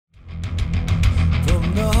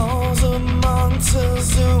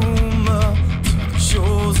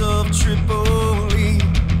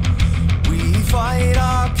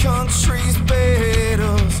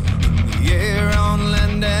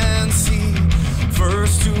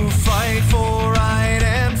chose to fight for right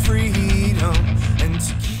and freedom. And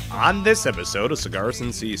to keep On this episode of Cigars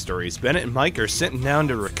and Sea Stories, Bennett and Mike are sitting down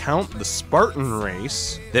to recount the Spartan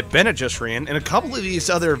race that Bennett just ran and a couple of these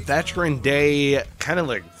other Veteran Day, kind of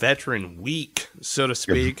like Veteran Week, so to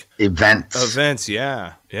speak. Events,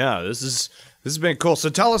 yeah. Yeah, this has been cool. So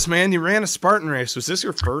tell us, man, you ran a Spartan race. Was this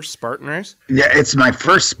your first Spartan race? Yeah, it's my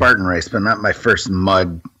first Spartan race, but not my first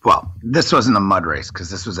mud. Well, this wasn't a mud race because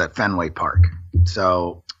this was at Fenway Park.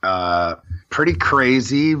 So pretty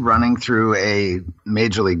crazy running through a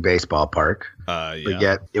Major League Baseball park. Yeah. But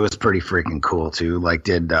yet it was pretty freaking cool too. Like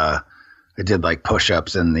I did like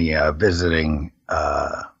push-ups in the visiting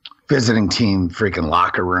team freaking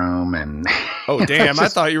locker room and oh damn, I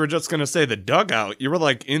thought you were just gonna say the dugout. You were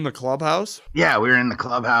like in the clubhouse? Yeah, we were in the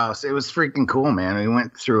clubhouse. It was freaking cool, man. We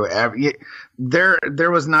went through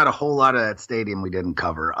there was not a whole lot of that stadium we didn't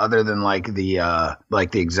cover other than like the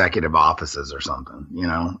executive offices or something, you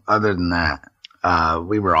know. Other than that,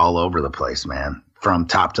 we were all over the place, man, from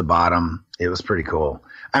top to bottom. It was pretty cool.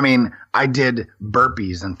 I mean, I did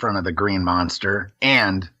burpees in front of the Green Monster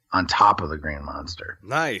and on top of the Green Monster.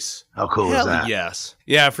 Nice. How cool is that? Yes.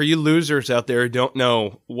 Yeah, for you losers out there who don't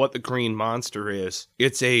know what the Green Monster is,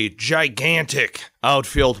 it's a gigantic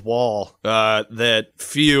outfield wall that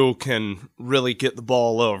few can really get the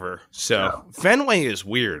ball over. So Fenway is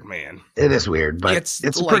weird, man. It is weird, but it's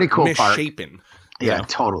a pretty cool park. Misshapen. Yeah,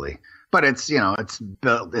 totally. But it's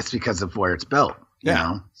built. It's because of where it's built. You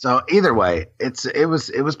know. So either way, it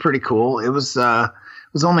was pretty cool. It was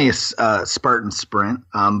only a Spartan sprint,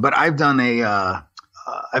 but I've done a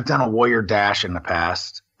Warrior Dash in the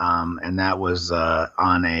past, and that was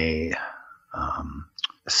on a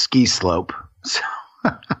ski slope. So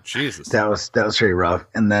Jesus, that was pretty rough,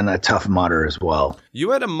 and then a Tough Mudder as well. You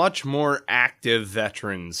had a much more active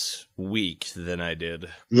Veterans Week than I did.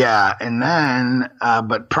 Yeah, and then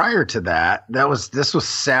but prior to that, this was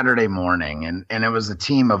Saturday morning, and it was a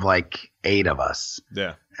team of like 8 of us.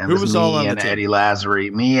 Yeah. And who was all on the team? Eddie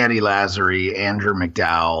Lazzari, Andrew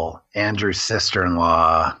McDowell, Andrew's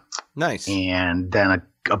sister-in-law. Nice. And then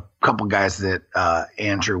a couple guys that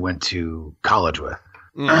Andrew went to college with.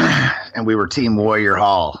 And we were Team Warrior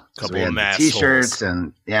Hall. Couple we of had T-shirts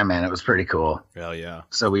and yeah, man, it was pretty cool. Hell yeah.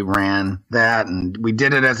 So we ran that and we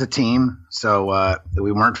did it as a team. So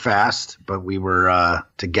we weren't fast, but we were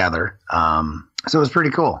together. So it was pretty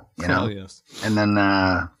cool, you know. Hell yes. And then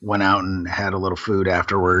went out and had a little food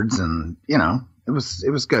afterwards, and you know, it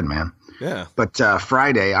was good, man. Yeah. But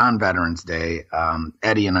Friday on Veterans Day,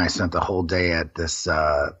 Eddie and I spent the whole day at this.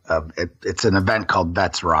 It's an event called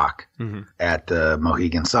Vets Rock at the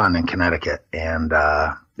Mohegan Sun in Connecticut, and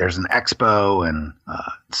there's an expo, and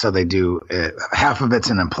so they do half of it's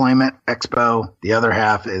an employment expo, the other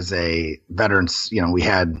half is a veterans. You know, we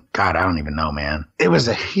had I don't even know, man. It was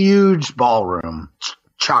a huge ballroom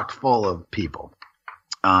chocked full of people.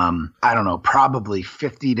 I don't know, probably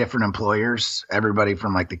 50 different employers, everybody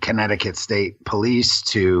from like the Connecticut State Police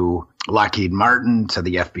to Lockheed Martin to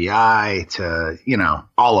the FBI to, you know,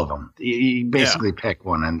 all of them. You basically pick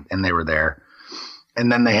one and they were there.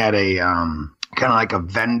 And then they had a kind of like a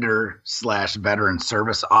vendor/veteran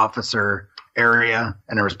service officer area.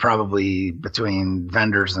 And there was probably between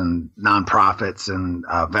vendors and nonprofits and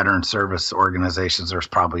veteran service organizations, there's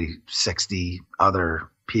probably 60 other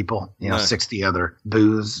people, you know, nice. 60 other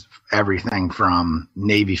booths, everything from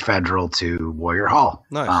Navy Federal to Warrior Hall.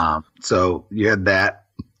 Nice. So you had that.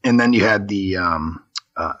 And then you had the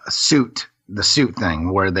suit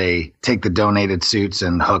thing where they take the donated suits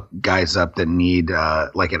and hook guys up that need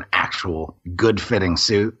like an actual good fitting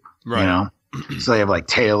suit, right. You know? So they have like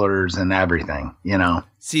tailors and everything, you know.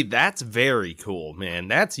 See, that's very cool, man.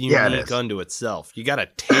 That's unique unto itself. You got a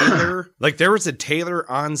tailor, like there was a tailor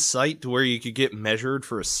on site to where you could get measured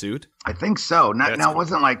for a suit. I think so. Now it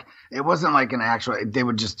wasn't like an actual. They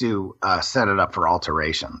would just do set it up for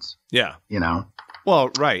alterations. Yeah, you know.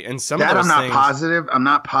 Well, right, and some that of those positive. I'm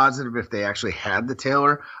not positive if they actually had the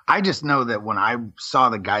tailor. I just know that when I saw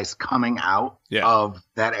the guys coming out of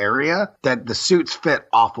that area, that the suits fit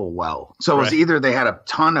awful well. So it was either they had a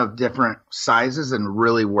ton of different sizes and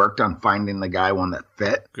really worked on finding the guy one that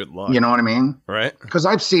fit. Good luck. You know what I mean? Right. Because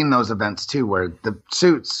I've seen those events too where the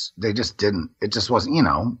suits, they just didn't. It just wasn't, you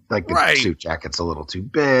know, like the suit jacket's a little too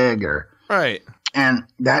big or. Right. And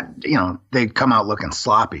that, you know, they'd come out looking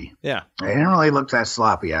sloppy. Yeah. They didn't really look that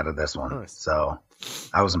sloppy out of this one. Nice. So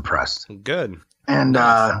I was impressed. Good. And,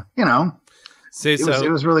 you know,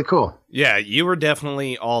 it was really cool. Yeah, you were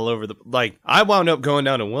definitely all over the, like, I wound up going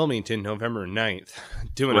down to Wilmington November 9th,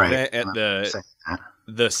 doing an event at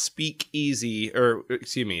the Speakeasy, or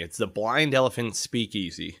excuse me, it's the Blind Elephant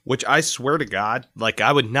Speakeasy, which I swear to God, like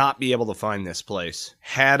I would not be able to find this place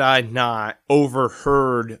had I not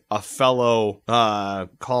overheard a fellow,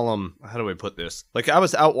 call him, how do I put this? Like I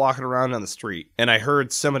was out walking around on the street and I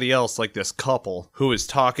heard somebody else, like this couple who was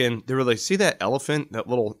talking. They were like, see that elephant, that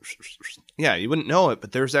little, yeah, you wouldn't know it,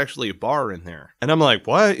 but there's actually a bar in there. And I'm like,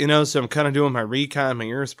 what? You know, so I'm kind of doing my recon, my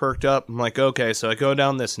ears perked up. I'm like, okay, so I go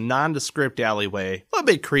down this nondescript alleyway, a little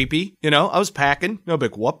bit creepy, you know, I was packing, no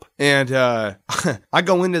big whoop. And I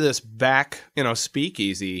go into this back, you know,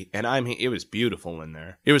 speakeasy, and I mean, it was beautiful in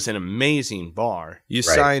there. It was an amazing bar. You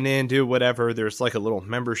sign in, do whatever. There's like a little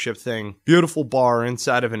membership thing. Beautiful bar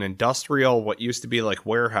inside of an industrial, what used to be like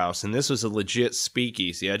warehouse. And this was a legit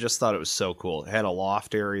speakeasy. I just thought it was so cool. It had a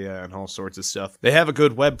loft area and all sorts of stuff. They have a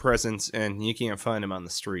good web presence, and you can't find them on the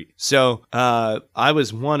street. So I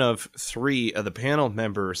was one of 3 of the panel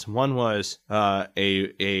members. One was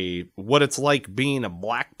a what it's like being a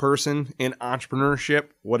black person in entrepreneurship,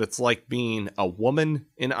 what it's like being a woman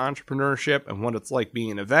in entrepreneurship, and what it's like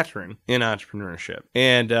being a veteran in entrepreneurship.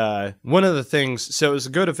 And one of the things, so it was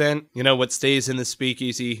a good event. You know, what stays in the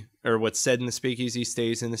speakeasy, or what's said in the speakeasy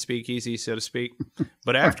stays in the speakeasy, so to speak.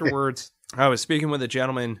 But afterwards, I was speaking with a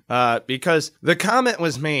gentleman because the comment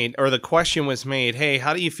was made, or the question was made, hey,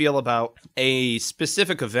 how do you feel about a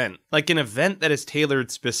specific event? Like an event that is tailored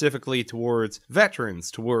specifically towards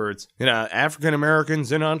veterans, towards, you know, African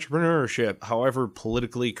Americans in entrepreneurship, however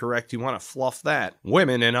politically correct you want to fluff that,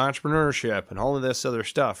 women in entrepreneurship, and all of this other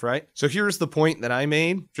stuff, right? So here's the point that I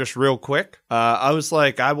made, just real quick. I was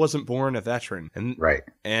like, I wasn't born a veteran.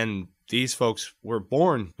 And these folks were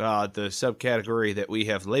born the subcategory that we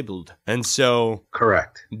have labeled. And so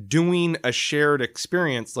correct, doing a shared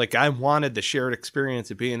experience, like I wanted the shared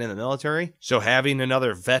experience of being in the military. So having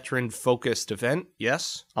another veteran focused event,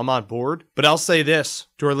 yes, I'm on board. But I'll say this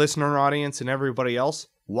to our listener audience and everybody else.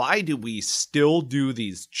 Why do we still do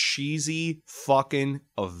these cheesy fucking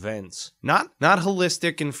events? Not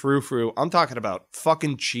holistic and frou-frou. I'm talking about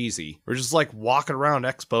fucking cheesy. We're just like walking around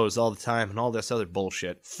expos all the time and all this other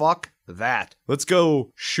bullshit. Fuck that. Let's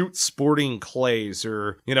go shoot sporting clays,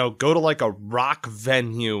 or, you know, go to like a rock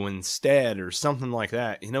venue instead or something like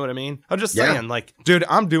that. You know what I mean? I'm just saying, like, dude,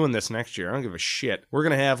 I'm doing this next year. I don't give a shit. We're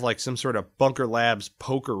going to have like some sort of Bunker Labs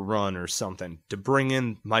poker run or something to bring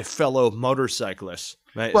in my fellow motorcyclists.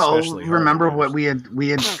 Right, well, remember what we had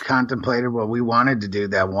contemplated, what we wanted to do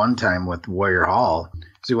that one time with Warrior Hall.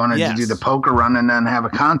 So we wanted to do the poker run and then have a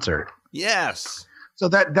concert. Yes. So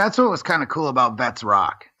that's what was kind of cool about Vets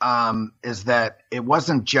Rock, is that it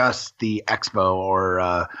wasn't just the expo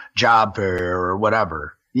or job fair or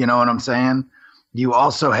whatever. You know what I'm saying? You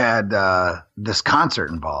also had this concert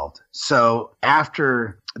involved. So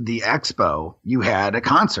after the expo, you had a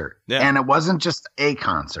concert. Yeah. And it wasn't just a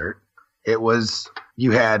concert. It was,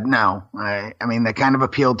 you had, I mean, they kind of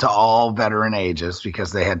appealed to all veteran ages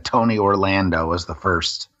because they had Tony Orlando as the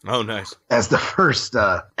first. Oh, nice. As the first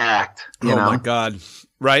act. You know? My God.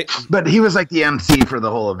 Right. But he was like the MC for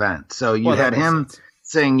the whole event. So you had him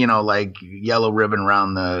sing, you know, like Yellow Ribbon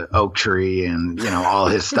Around the Oak Tree and, you know, all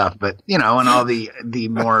his stuff. But, you know, and all the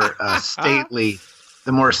more stately,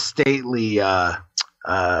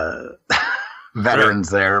 veterans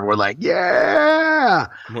there were like, yeah.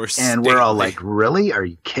 And we're all like, really? Are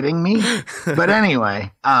you kidding me? But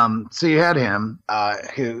anyway, so you had him,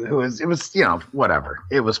 who was, it was, you know, whatever.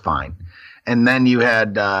 It was fine. And then you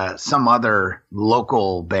had some other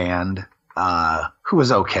local band who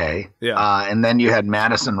was okay. Yeah. And then you had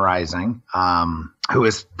Madison Rising, who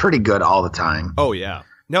is pretty good all the time. Oh, yeah.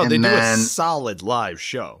 No, they do a solid live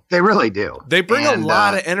show. They really do. They bring a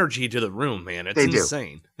lot of energy to the room, man. It's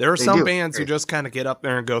insane. There are some bands who just kind of get up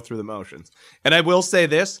there and go through the motions. And I will say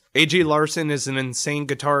this, A.G. Larson is an insane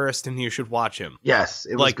guitarist, and you should watch him. Yes,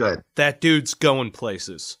 it was good. That dude's going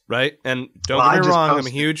places, right? And don't get me wrong, I'm a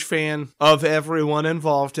huge fan of everyone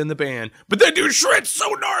involved in the band, but that dude shreds so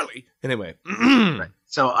gnarly. Anyway. Right.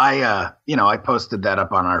 So I posted that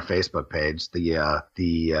up on our Facebook page,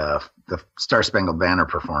 the Star Spangled Banner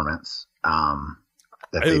performance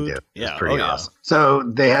that they do. It's pretty awesome. So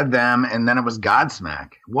they had them, and then it was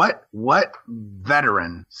Godsmack. What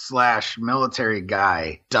veteran / military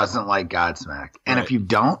guy doesn't like Godsmack? And if you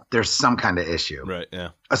don't, there's some kind of issue. Right, yeah.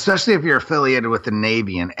 especially if you're affiliated with the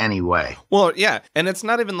Navy in any way. Well, yeah, and it's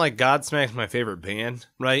not even like Godsmack's my favorite band,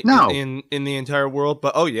 right? No. In the entire world,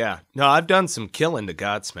 but oh yeah, no, I've done some killing to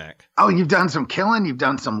Godsmack. Oh, you've done some killing, you've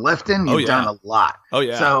done some lifting, you've done a lot. Oh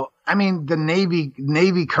yeah. So I mean, the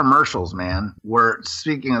Navy commercials, man, were,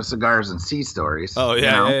 speaking of Cigars and Sea Stories. Oh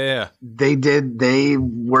yeah, yeah. They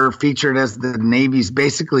were featured as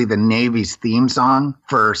basically the Navy's theme song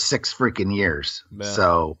for 6 freaking years. Man.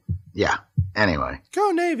 So yeah. Anyway,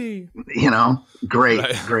 go Navy.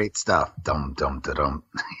 Great stuff. Dum dum da dum.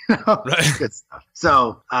 Right. Good stuff.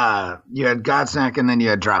 So you had Godsmack, and then you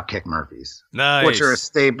had Dropkick Murphys, nice, which are a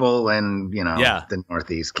staple in the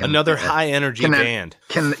Northeast. Another high energy band.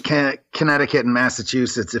 Connecticut and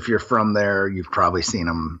Massachusetts. If you're from there, you've probably seen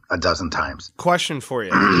them a dozen times. Question for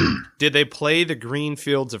you: did they play the green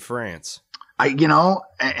fields of France?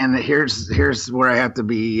 And here's where I have to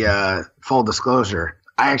be full disclosure.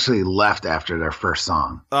 I actually left after their first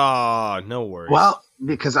song. Oh, no worries. Well,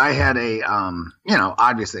 because I had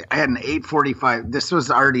obviously I had an 8:45. This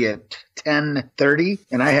was already at 10:30,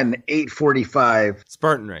 and I had an 8:45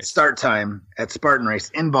 Spartan Race start time at Spartan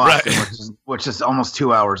Race in Boston, right, which is almost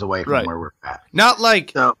 2 hours away from where we're at. Not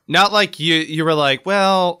like you were like,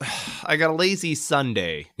 well, I got a lazy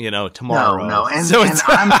Sunday, tomorrow. No, and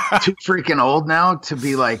I'm too freaking old now to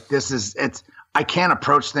be like, I can't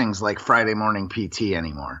approach things like Friday morning PT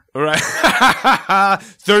anymore. Right.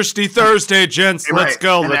 Thirsty Thursday, gents. Let's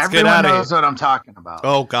go. And let's get out of here. Everyone knows what I'm talking about.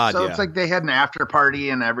 Oh, God, So it's like they had an after party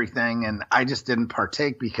and everything, and I just didn't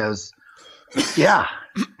partake because,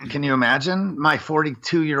 can you imagine my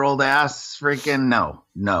 42-year-old ass freaking no,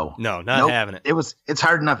 not having it. It's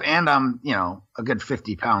hard enough, and I'm a good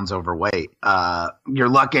 50 pounds overweight. You're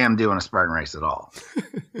lucky I'm doing a Spartan race at all.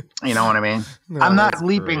 You know what I mean? No, I'm not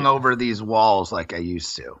leaping over these walls like I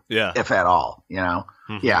used to. Yeah, if at all.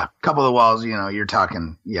 Mm-hmm. Yeah, a couple of walls. You're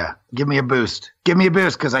talking. Yeah, give me a boost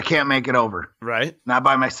because I can't make it over. Right, not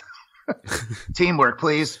by myself. Teamwork,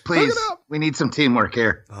 please. We need some teamwork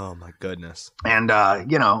here. Oh my goodness. And I'm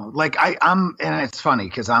and it's funny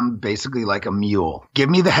because I'm basically like a mule. Give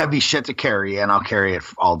me the heavy shit to carry and I'll carry it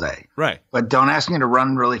all day. Right. But don't ask me to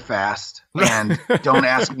run really fast, and don't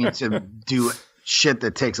ask me to do shit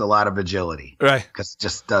that takes a lot of agility. Right. Because it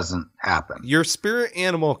just doesn't happen. Your spirit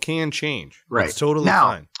animal can change. Right. It's totally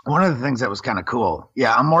fine. One of the things that was kind of cool.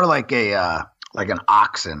 Yeah, I'm more like an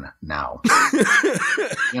oxen now.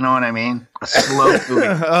 You know what I mean? A slow moving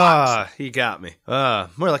oxen. He got me.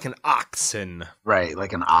 More like an oxen. Right,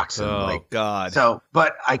 like an oxen. Oh, God. So,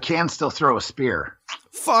 but I can still throw a spear.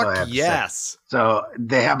 Fuck yes. So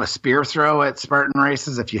they have a spear throw at Spartan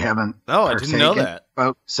races if you haven't. Oh, I didn't know that.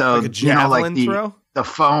 So, like a javelin throw? The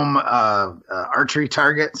foam archery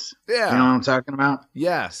targets. Yeah. You know what I'm talking about?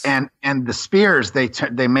 Yes. And the spears, they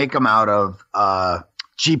make them out of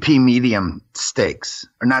GP medium stakes,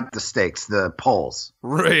 or not the stakes, the poles.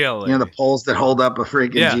 Really? The poles that hold up a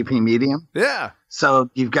freaking GP medium. Yeah. So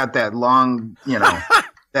you've got that long,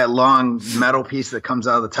 that long metal piece that comes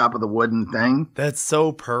out of the top of the wooden thing. That's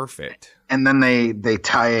so perfect. And then they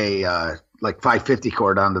tie a 550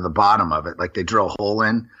 cord onto the bottom of it, like they drill a hole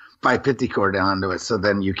in. 550 cord onto it, so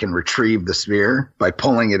then you can retrieve the spear by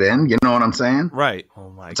pulling it in. You know what I'm saying? Right.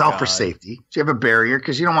 Oh my God. It's all for safety. So you have a barrier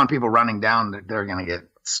because you don't want people running down that they're going to get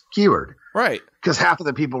skewered. Right. Because half of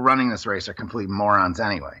the people running this race are complete morons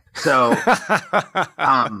anyway. So,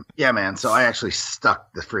 yeah, man. So I actually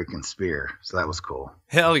stuck the freaking spear. So that was cool.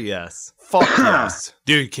 Hell yes. Fuck yes.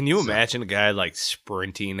 Dude, can you imagine a guy like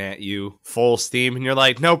sprinting at you full steam and you're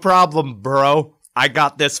like, no problem, bro. I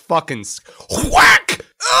got this fucking whack!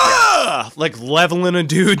 Like leveling a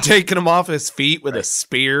dude, taking him off his feet with a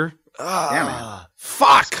spear. Yeah, man.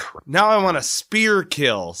 Fuck! Now I want a spear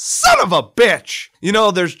kill. Son of a bitch!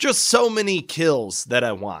 There's just so many kills that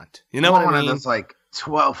I want. You know what I mean? One of those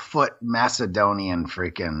 12-foot Macedonian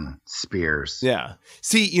freaking spears. Yeah.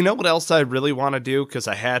 See, you know what else I really want to do? Because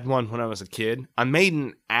I had one when I was a kid. I made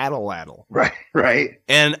an atlatl. Right.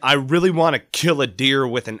 And I really want to kill a deer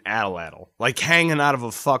with an atlatl. Like hanging out of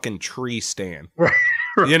a fucking tree stand. Right.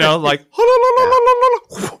 Like,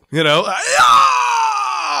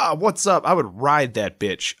 what's up? I would ride that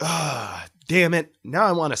bitch. Damn it. Now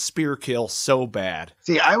I want a spear kill so bad.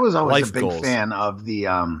 See, I was always a big fan of the,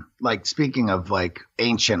 speaking of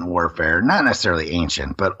ancient warfare, not necessarily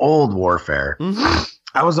ancient, but old warfare. Mm-hmm.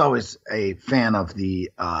 I was always a fan of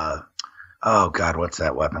the, oh God, what's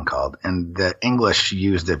that weapon called? And the English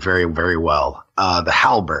used it very, very well. The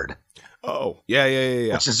halberd. Oh,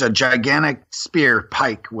 yeah. Which is a gigantic spear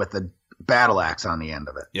pike with a battle axe on the end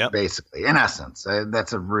of it. Yep. Basically, in essence.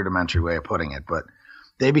 That's a rudimentary way of putting it, but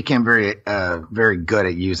they became very very good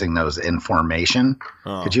at using those in formation.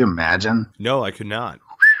 Oh. Could you imagine? No, I could not.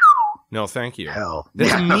 No, thank you. Hell.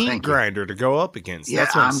 That's a meat grinder to go up against. Yeah,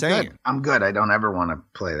 that's what I'm saying. Good. I'm good. I don't ever want to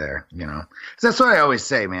play there, you know. So that's what I always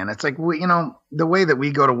say, man. It's like, you know, the way that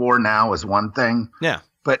we go to war now is one thing. Yeah.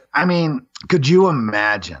 But, I mean, could you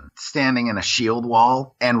imagine standing in a shield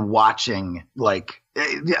wall and watching, like,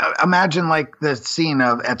 imagine, like, the scene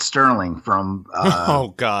of at Sterling from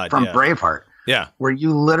Braveheart. Yeah. Where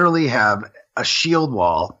you literally have a shield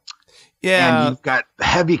wall. Yeah. And you've got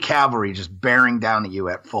heavy cavalry just bearing down at you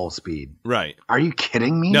at full speed. Right. Are you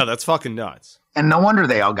kidding me? No, that's fucking nuts. And no wonder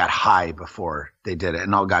they all got high before they did it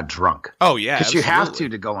and all got drunk. Oh, yeah. Because you have to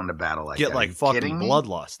go into battle like that. Get like fucking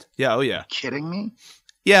bloodlust. Yeah, oh, yeah. Are you kidding me?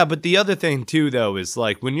 Yeah, but the other thing, too, though, is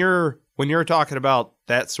like when you're talking about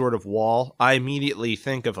that sort of wall, I immediately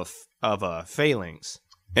think of a phalanx.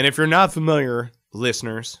 And if you're not familiar,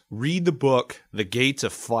 listeners, read the book, The Gates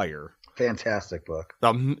of Fire. Fantastic book.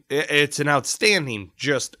 It's an outstanding,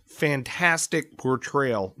 just fantastic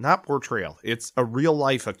portrayal. Not portrayal. It's a real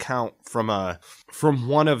life account from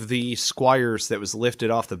one of the squires that was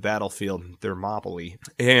lifted off the battlefield in Thermopylae.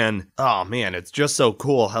 And oh man, it's just so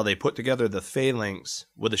cool how they put together the phalanx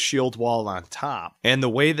with a shield wall on top, and the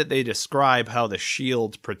way that they describe how the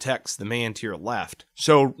shield protects the man to your left.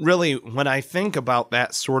 So really, when I think about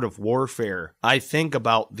that sort of warfare, I think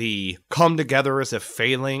about the come together as a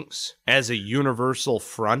phalanx, as a universal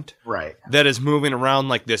front, right? That is moving around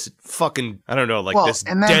like this fucking, I don't know, like this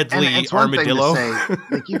deadly and armadillo. Say,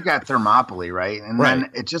 like you've got Thermopylae, right? And then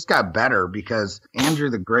it just got better because Alexander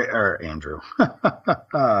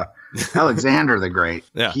the Great,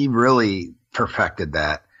 he really perfected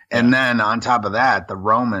that. And then on top of that, the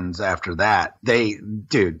Romans after that,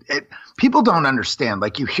 people don't understand.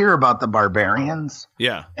 Like you hear about the barbarians.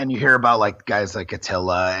 Yeah. And you hear about like guys like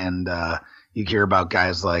Attila and you hear about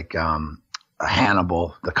guys like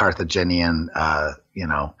Hannibal, the Carthaginian,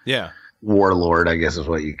 warlord, I guess is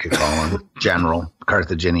what you could call him.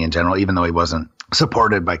 Carthaginian general, even though he wasn't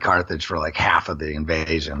supported by Carthage for like half of the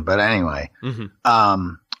invasion. But anyway,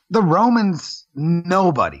 the Romans,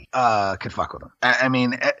 nobody could fuck with them. I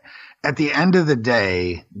mean, at the end of the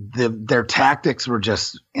day, their tactics were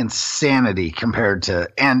just insanity compared to,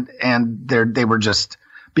 and they were just,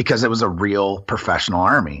 because it was a real professional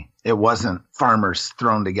army. It wasn't farmers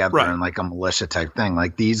thrown together in like a militia type thing.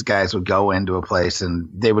 Like these guys would go into a place and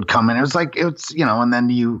they would come in. It was like, and then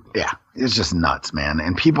it's just nuts, man.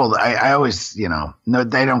 And people, I always, no,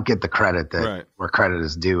 they don't get the credit that where credit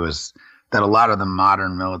is due, is that a lot of the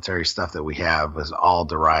modern military stuff that we have was all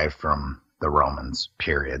derived from the Romans,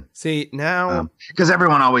 period. See, now, because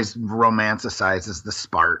everyone always romanticizes the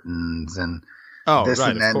Spartans and this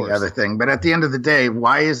and then the other thing. But at the end of the day,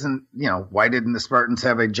 why didn't the Spartans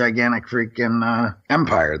have a gigantic freaking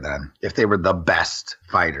empire then if they were the best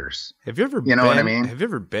fighters? Have you ever what I mean? Have you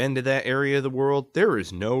ever been to that area of the world? There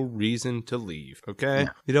is no reason to leave, okay? Yeah.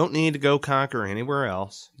 You don't need to go conquer anywhere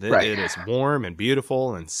else. It is warm and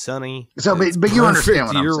beautiful and sunny. So, but you understand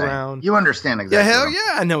what I'm saying. Round. You understand exactly. Yeah, hell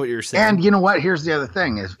yeah, I know what you're saying. And you know what? Here's the other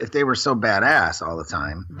thing: is if they were so badass all the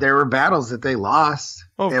time, there were battles that they lost.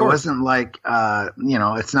 Oh, it wasn't like,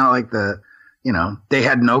 it's not like they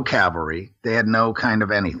had no cavalry. They had no kind of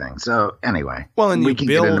anything. So anyway, and we can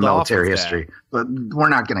get into military history, but we're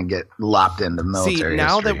not going to get lopped into military history. See,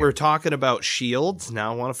 now that we're talking about shields,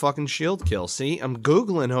 now I want a fucking shield kill. See, I'm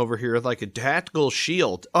Googling over here like a tactical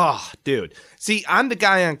shield. Oh, dude. See, I'm the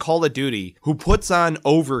guy on Call of Duty who puts on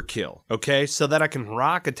overkill, okay? So that I can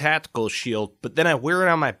rock a tactical shield, but then I wear it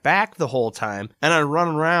on my back the whole time, and I run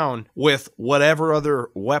around with whatever other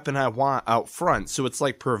weapon I want out front. So it's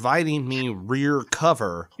like providing me rear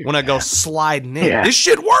cover when I go sliding in. Yeah. This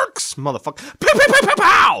shit works, motherfucker. Pow, pow, pow, pow,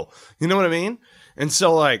 pow. You know what I mean? And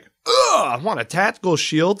so like, I want a tactical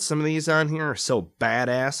shield. Some of these on here are so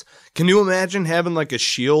badass. Can you imagine having like a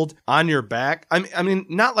shield on your back? I mean,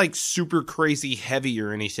 not like super crazy heavy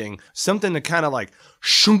or anything. Something to kind of like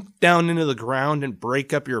shoot down into the ground and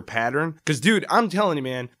break up your pattern. Because, dude, I'm telling you,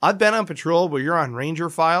 man, I've been on patrol where you're on Ranger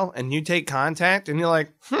file and you take contact and you're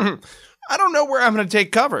like, I don't know where I'm going to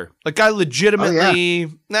take cover. Like, I legitimately,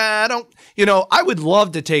 I would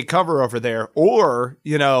love to take cover over there. Or,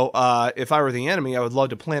 if I were the enemy, I would love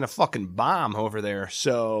to plant a fucking bomb over there.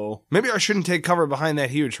 So maybe I shouldn't take cover behind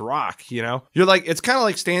that huge rock, You're like, it's kind of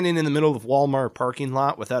like standing in the middle of a Walmart parking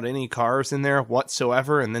lot without any cars in there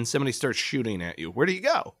whatsoever. And then somebody starts shooting at you. Where do you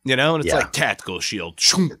go? And it's like tactical shield.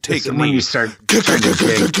 Take when you start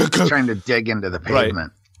trying to dig into the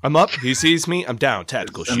pavement. I'm up. He sees me. I'm down.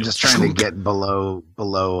 Tactical shield. I'm just trying to get below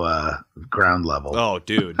ground level. Oh,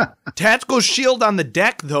 dude. Tactical shield on the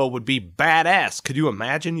deck, though, would be badass. Could you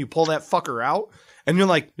imagine you pull that fucker out? And you're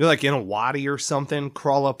like in a wadi or something,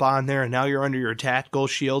 crawl up on there, and now you're under your tactical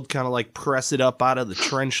shield, kind of like press it up out of the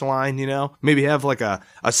trench line, you know? Maybe have like a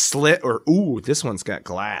slit, or, ooh, this one's got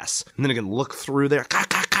glass. And then you can look through there.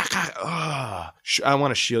 Oh, I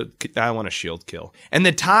want a shield kill. And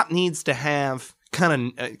the top needs to have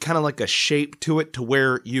kind of like a shape to it, to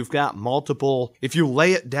where you've got multiple. If you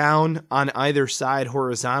lay it down on either side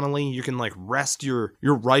horizontally, you can like rest your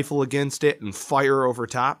rifle against it and fire over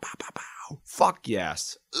top. Pow, pow, pow. Fuck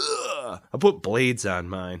yes. Ugh. I put blades on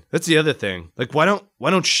mine. That's the other thing. Like, why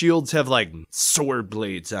don't shields have like sword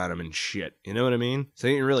blades on them and shit? You know what I mean? So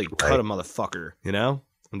you can really cut a motherfucker. You know?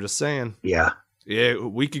 I'm just saying. Yeah. Yeah,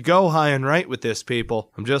 we could go high and right with this,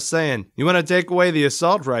 people. I'm just saying. You want to take away the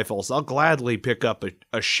assault rifles? I'll gladly pick up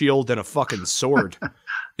a shield and a fucking sword.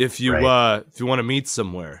 If you want to meet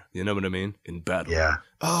somewhere, you know what I mean? In battle. Yeah.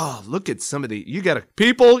 Oh, look at some of the,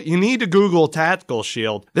 people, you need to Google tactical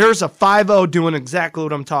shield. There's a 5.0 doing exactly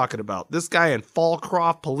what I'm talking about. This guy in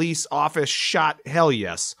Fallcroft police office shot, hell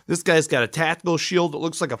yes. This guy's got a tactical shield that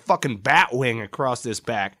looks like a fucking bat wing across his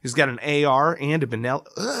back. He's got an AR and a Bennett.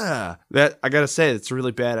 That, I gotta say, it's a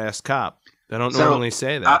really badass cop. I don't normally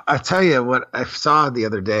say that. I'll tell you what I saw the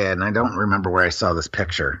other day, and I don't remember where I saw this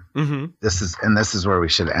picture. Mm-hmm. This is where we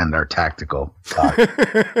should end our tactical talk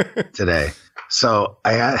today. So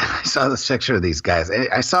I saw this picture of these guys.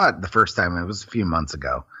 I saw it the first time. It was a few months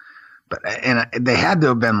ago, and they had to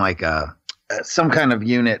have been like some kind of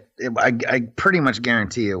unit. I pretty much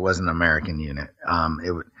guarantee it was an American unit.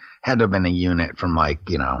 Had to have been a unit from like,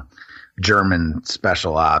 you know, German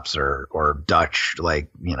special ops or Dutch, like,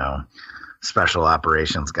 you know, special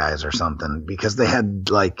operations guys or something, because they had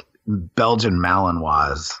like Belgian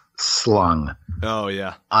Malinois slung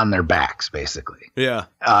on their backs, basically. Yeah.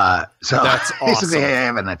 So that's basically awesome. they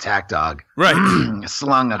have an attack dog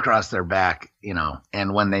slung across their back, you know,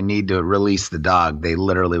 and when they need to release the dog, they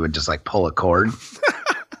literally would just like pull a cord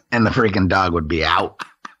and the freaking dog would be out.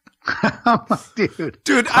 I'm like,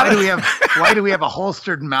 dude, why do we have a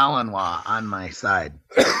holstered Malinois on my side?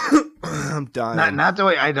 I'm dying. Not the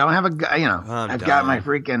way I don't have a, you know, I've got my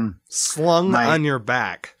freaking slung on your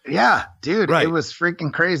back. Yeah, dude, right. It was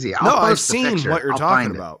freaking crazy. I've seen what you're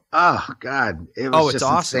talking about. Oh God, it was just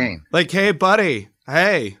awesome. Insane. Like, hey, buddy,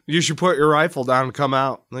 hey, you should put your rifle down and come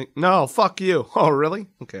out. Like, no, fuck you. Oh, really?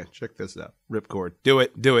 Okay, check this out. Ripcord. Do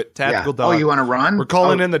it. Tactical dog. Oh, you want to run? We're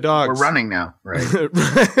calling in the dogs. We're running now. Right.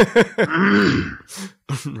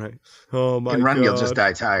 Right. Oh my God. Run, you'll just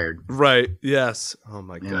die tired. Right. Yes. Oh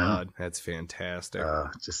my God. That's fantastic.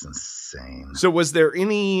 Just insane. So was there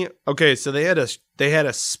any? Okay, so they had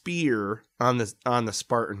a spear on the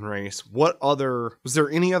Spartan race. Was there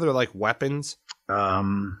any other like weapons?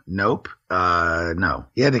 Nope. No.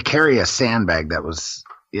 You had to carry a sandbag that was,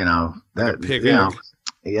 you know, that like a pig you know, egg.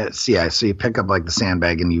 Yes, yeah. So you pick up like the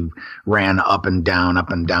sandbag and you ran up and down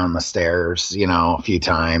the stairs, you know, a few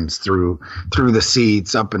times through the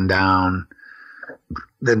seats, up and down,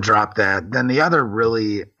 then drop that. Then the other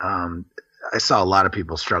really, I saw a lot of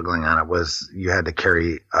people struggling on it was you had to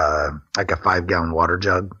carry like a 5-gallon water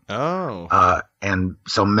jug. Oh. And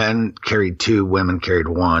so men carried 2, women carried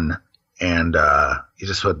 1. And you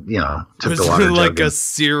just would, you know, took the water jug. Like a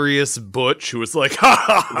serious butch who was like, ha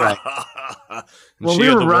ha ha. Right. Well,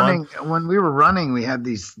 we were running. When we were running,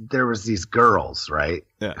 there was these girls, right?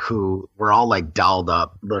 Yeah. Who were all like dolled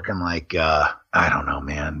up, looking like, I don't know,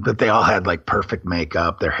 man. But they all had like perfect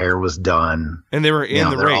makeup. Their hair was done. And they were in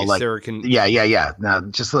the race. Like, yeah. Yeah. Now,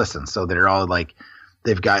 just listen. So they're all like,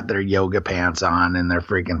 they've got their yoga pants on and their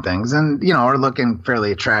freaking things and, you know, are looking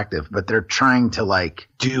fairly attractive, but they're trying to like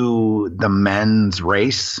do the men's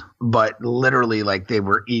race, but literally like they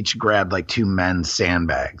were each grabbed like 2 men's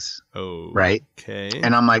sandbags. Oh, right. Okay.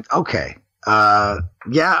 And I'm like, okay.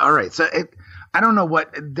 Yeah. All right. So I don't know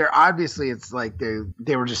what they're obviously it's like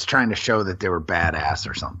they were just trying to show that they were badass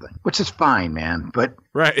or something, which is fine, man. But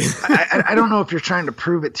right. I don't know if you're trying to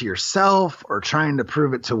prove it to yourself or trying to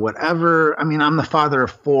prove it to whatever. I mean, I'm the father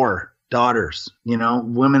of 4 daughters, you know,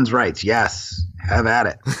 women's rights. Yes. Have at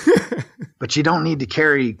it. But you don't need to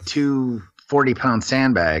carry 2 40-pound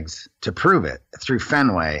sandbags to prove it through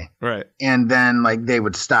Fenway. Right. And then like they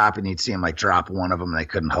would stop and you'd see them like drop one of them and they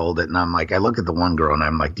couldn't hold it. And I'm like, I look at the one girl and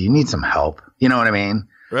I'm like, do you need some help? You know what I mean?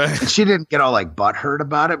 Right. And she didn't get all like butthurt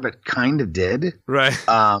about it, but kind of did. Right.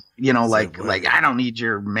 You know, Like, like I don't need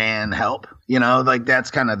your man help. You know, like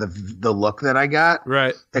that's kind of the look that I got.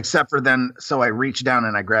 Right. Except for then, so I reached down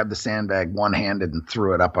and I grabbed the sandbag one-handed and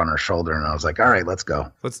threw it up on her shoulder. And I was like, all right, let's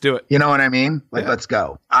go. Let's do it. You know what I mean? Like, Yeah. let's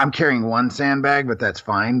go. I'm carrying one sandbag, but that's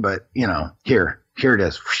fine. But, you know, here it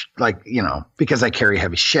is. Like, you know, because I carry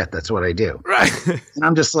heavy shit. That's what I do. Right. And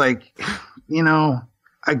I'm just like, you know,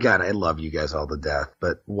 I love you guys all to death,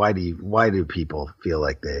 but why do people feel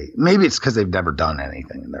like maybe it's because they've never done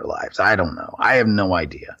anything in their lives. I don't know. I have no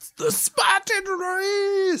idea. It's the Spartan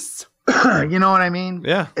Race. You know what I mean?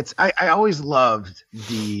 Yeah. I always loved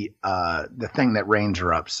the thing that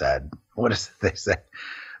Ranger Up said. What is it they say?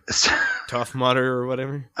 Tough Mudder or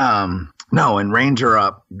whatever. No, in Ranger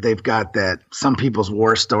Up, they've got that some people's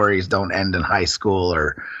war stories don't end in high school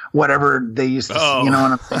or whatever they used to, you know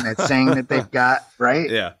what I'm saying? That saying that they've got, right?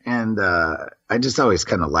 Yeah. And I just always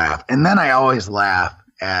kind of laugh. And then I always laugh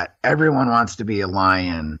at everyone wants to be a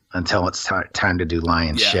lion until it's time to do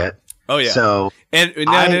lion shit. Oh, yeah. So, and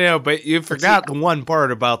no, but you forgot the one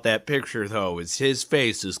part about that picture, though, is his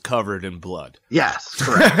face is covered in blood. Yes,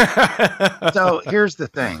 correct. So here's the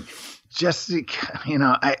thing. Just, you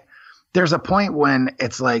know, there's a point when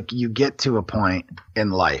it's like you get to a point in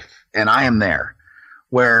life, and I am there,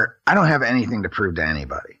 where I don't have anything to prove to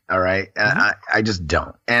anybody. All right. And I just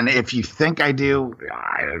don't. And if you think I do,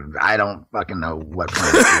 I don't fucking know what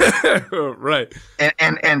point. Right.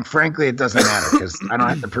 And frankly, it doesn't matter because I don't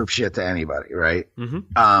have to prove shit to anybody. Right.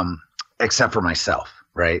 Except for myself.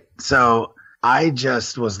 Right. So I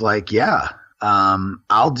just was like, yeah,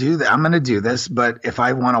 I'll do that. I'm going to do this. But if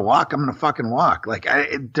I want to walk, I'm going to fucking walk. Like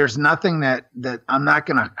there's nothing that I'm not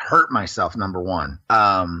going to hurt myself. Number one.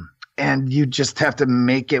 And you just have to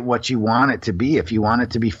make it what you want it to be. If you want it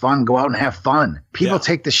to be fun, go out and have fun. People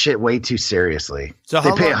take this shit way too seriously. So they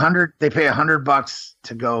pay $100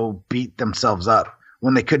 to go beat themselves up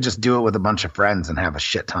when they could just do it with a bunch of friends and have a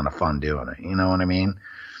shit ton of fun doing it. You know what I mean?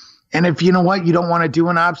 And if you know what, you don't want to do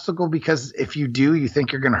an obstacle because if you do, you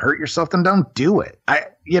think you're going to hurt yourself, then don't do it.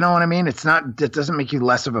 You know what I mean? It doesn't make you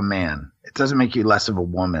less of a man. It doesn't make you less of a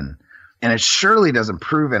woman. And it surely doesn't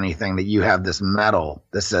prove anything that you have this medal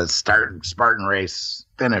that says Spartan Race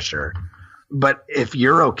Finisher. But if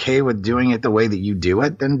you're okay with doing it the way that you do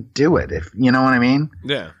it, then do it. If you know what I mean?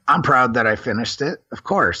 Yeah. I'm proud that I finished it, of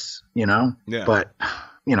course, you know? Yeah. But,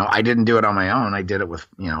 you know, I didn't do it on my own. I did it with,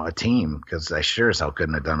 you know, a team because I sure as hell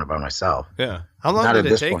couldn't have done it by myself. Yeah. How long did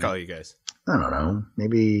it take all you guys? I don't know.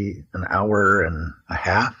 Maybe an hour and a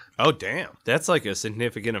half. Oh, damn. That's like a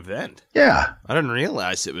significant event. Yeah. I didn't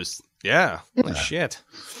realize it was. Yeah. Holy shit.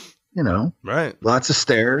 You know, right. Lots of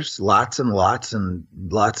stairs, lots and lots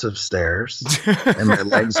of stairs. And my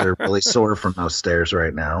legs are really sore from those stairs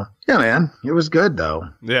right now. Yeah, man. It was good though.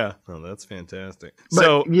 Yeah. Oh, that's fantastic. But,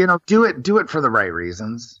 so, you know, do it for the right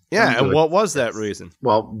reasons. Yeah. And what was that reason?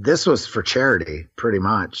 Well, this was for charity, pretty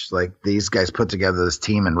much. Like these guys put together this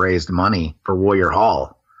team and raised money for Warrior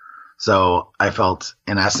Hall. So I felt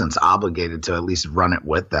in essence obligated to at least run it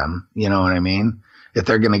with them. You know what I mean? If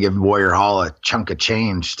they're going to give Warrior Hall a chunk of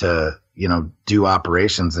change to, you know, do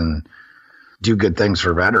operations and do good things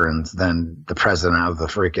for veterans, then the president of the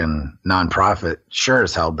freaking nonprofit sure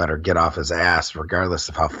as hell better get off his ass, regardless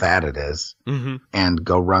of how fat it is, and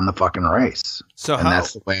go run the fucking race. So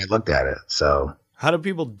that's the way I looked at it. So how do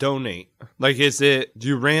people donate? Like, is it,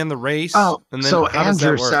 you ran the race? Oh, and then so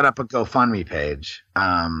Andrew set up a GoFundMe page.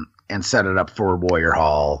 And set it up for Warrior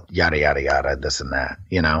Hall, yada, yada, yada, this and that,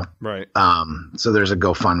 you know? Right. So there's a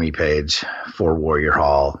GoFundMe page for Warrior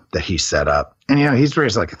Hall that he set up. And, you know, he's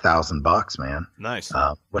raised like $1,000, man. Nice.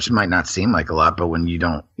 Which might not seem like a lot, but when you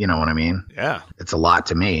don't, you know what I mean? Yeah. It's a lot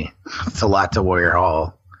to me. It's a lot to Warrior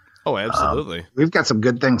Hall. Oh, absolutely. We've got some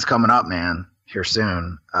good things coming up, man, here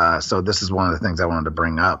soon. So this is one of the things I wanted to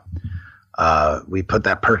bring up. We put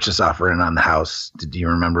that purchase offer in on the house. Do you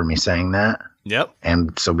remember me saying that? Yep.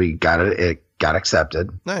 And so we got it. It got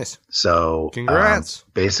accepted. Nice. So congrats.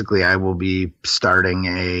 Basically, I will be starting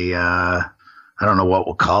I don't know what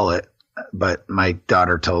we'll call it, but my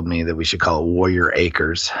daughter told me that we should call it Warrior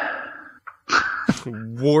Acres.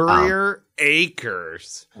 Warrior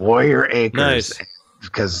Acres. Warrior Acres. Nice.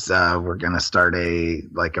 Because we're going to start a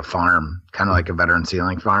farm, kind of like a veteran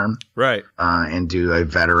sealing farm. Right. And do a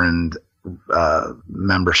veteran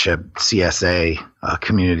membership CSA,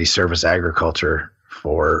 community service agriculture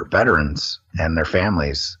for veterans and their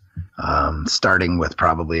families, starting with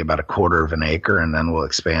probably about a quarter of an acre, and then we'll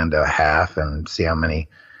expand to a half and see how many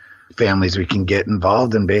families we can get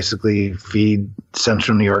involved and basically feed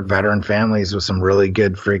Central New York veteran families with some really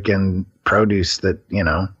good freaking produce that, you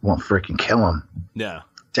know, won't freaking kill them. Yeah.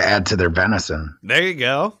 to add to their venison. There you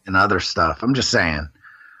go. And other stuff. I'm just saying.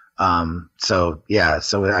 So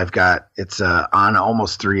I've got, it's on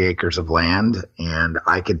almost 3 acres of land, and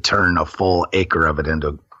I could turn a full acre of it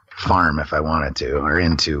into farm if I wanted to, or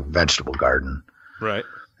into vegetable garden. Right.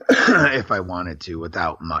 If I wanted to,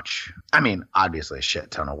 without much. I mean, obviously a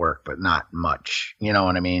shit ton of work, but not much. You know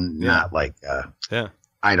what I mean? Yeah. Not like,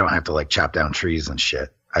 I don't have to like chop down trees and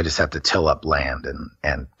shit. I just have to till up land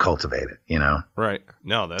and cultivate it, you know? Right.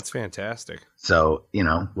 No, that's fantastic. So, you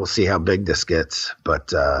know, we'll see how big this gets,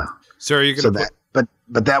 but, so are you going to but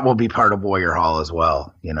that will be part of Warrior Hall as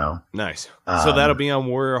well, you know? Nice. So that'll be on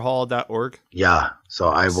warriorhall.org? Yeah. So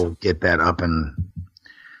I will get that up and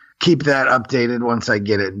keep that updated once I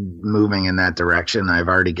get it moving in that direction. I've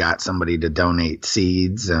already got somebody to donate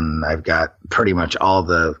seeds, and I've got pretty much all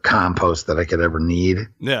the compost that I could ever need.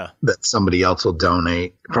 Yeah. That somebody else will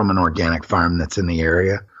donate from an organic farm that's in the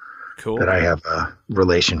area. Cool. That I have a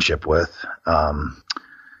relationship with.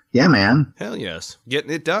 Yeah, man. Hell yes.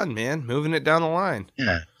 Getting it done, man. Moving it down the line.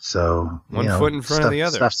 Yeah. So one foot in front of the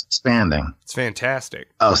other. Stuff's expanding. It's fantastic.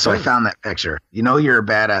 Oh, so I found that picture. You know you're a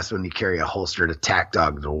badass when you carry a holstered attack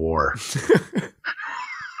dog to war.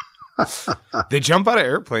 They jump out of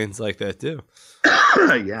airplanes like that too.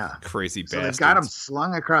 Yeah. Crazy so bastards. They've got them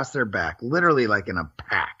slung across their back, literally like in a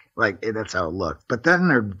pack. Like that's how it looks. But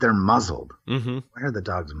then they're muzzled. Mm-hmm. Why are the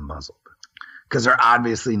dogs muzzled? Because they're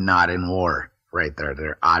obviously not in war. Right there,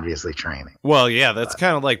 they're obviously training. Well, yeah, that's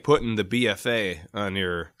kind of like putting the BFA on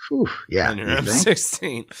your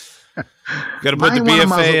M16. Got to put the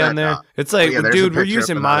BFA on there. It's like, dude, we're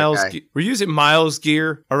using Miles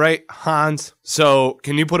gear, all right, Hans. So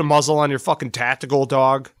can you put a muzzle on your fucking tactical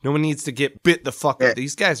dog? No one needs to get bit the fuck up.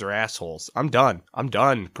 These guys are assholes. I'm done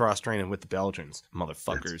cross training with the Belgians,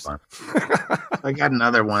 motherfuckers. I got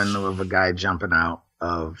another one of a guy jumping out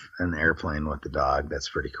of an airplane with the dog. That's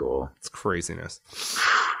pretty cool. It's craziness.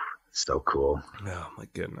 So cool. Oh my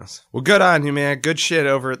goodness. Well, good on you, man. Good shit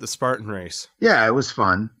over at the Spartan Race. Yeah, it was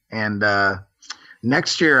fun. And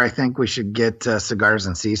next year, I think we should get Cigars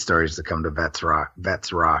and Sea Stories to come to Vets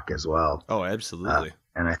Rock as well. Oh, absolutely.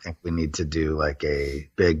 And I think we need to do like a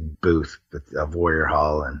big booth of Warrior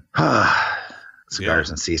Hall and Cigars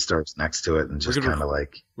and Sea Stories next to it, and just kind of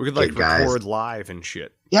like we could like record live and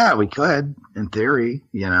shit. Yeah, we could, in theory,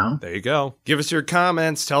 you know. There you go. Give us your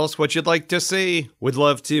comments. Tell us what you'd like to see. We'd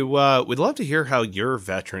love to hear how your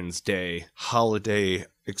Veterans Day holiday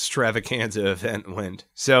extravaganza event went.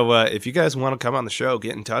 So if you guys want to come on the show,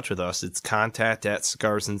 get in touch with us. It's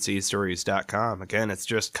contact@cigarsandseastories.com. Again, it's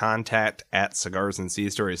just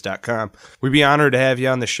contact@cigarsandseastories.com. We'd be honored to have you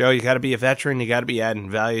on the show. You got to be a veteran. You got to be adding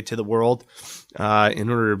value to the world in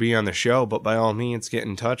order to be on the show. But by all means, get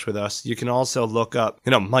in touch with us. You can also look up,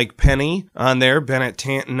 Mike Penny on there, Bennett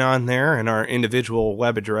Tanton on there, and our individual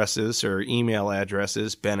web addresses or email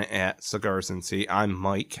addresses, Bennett@CigarsandSea. I'm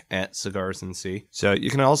Mike @CigarsandSea. So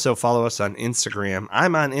you can also follow us on Instagram.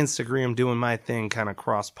 I'm on Instagram doing my thing, kind of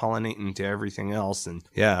cross-pollinating to everything else. And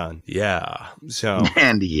yeah. So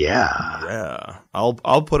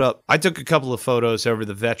I'll put up. I took a couple of photos over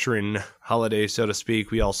the veteran holiday, so to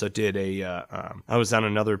speak. We also did I was on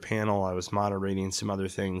another panel. I was moderating some other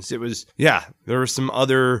things. It was, there were some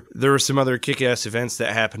other kick-ass events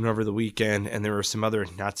that happened over the weekend, and there were some other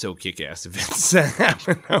not so kick-ass events that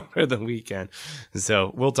happened over the weekend.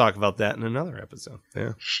 So we'll talk about that in another episode.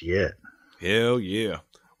 Yeah. Shit. Hell yeah.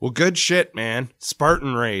 Well, good shit, man.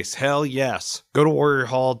 Spartan Race. Hell yes. Go to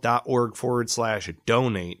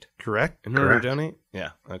warriorhall.org/donate. Correct? In order to donate? Yeah.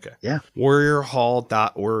 Okay. Yeah.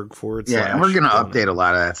 warriorhall.org/. Yeah. And we're going to update a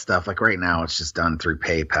lot of that stuff. Like right now, it's just done through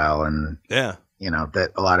PayPal, and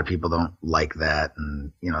that a lot of people don't like that,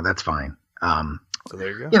 and that's fine. So there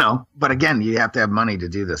you go. But again, you have to have money to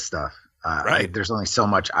do this stuff. Right. There's only so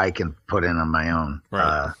much I can put in on my own.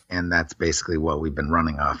 Right. And that's basically what we've been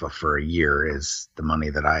running off of for a year, is the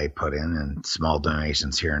money that I put in and small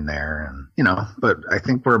donations here and there. And, but I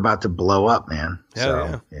think we're about to blow up, man.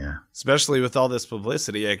 Hell yeah. Especially with all this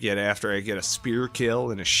publicity I get after I get a spear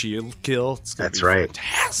kill and a shield kill. That's right.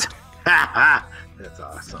 Fantastic. That's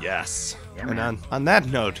awesome. Yes. Yeah, and on that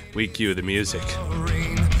note, we cue the music.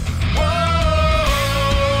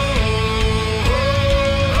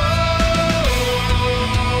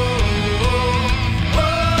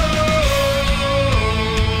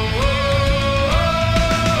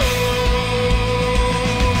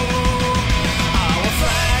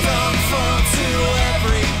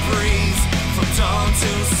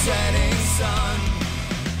 Setting sun.